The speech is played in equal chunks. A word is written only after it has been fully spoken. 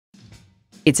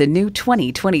It's a new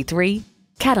 2023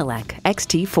 Cadillac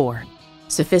XT4.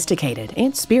 Sophisticated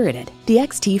and spirited, the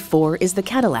XT4 is the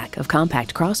Cadillac of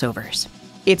compact crossovers.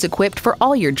 It's equipped for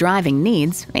all your driving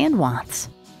needs and wants.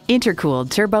 Intercooled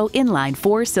turbo inline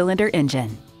 4-cylinder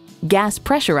engine, gas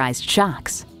pressurized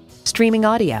shocks, streaming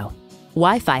audio,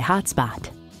 Wi-Fi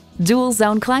hotspot, dual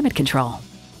zone climate control,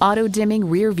 auto dimming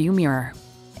rear view mirror,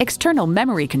 external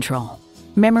memory control,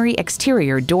 memory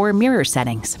exterior door mirror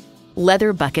settings,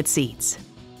 leather bucket seats,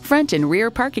 front and rear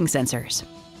parking sensors,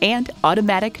 and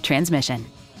automatic transmission.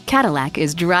 Cadillac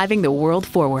is driving the world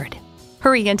forward.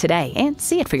 Hurry in today and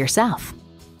see it for yourself.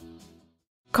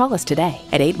 Call us today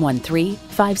at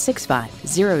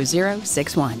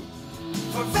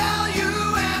 813-565-0061.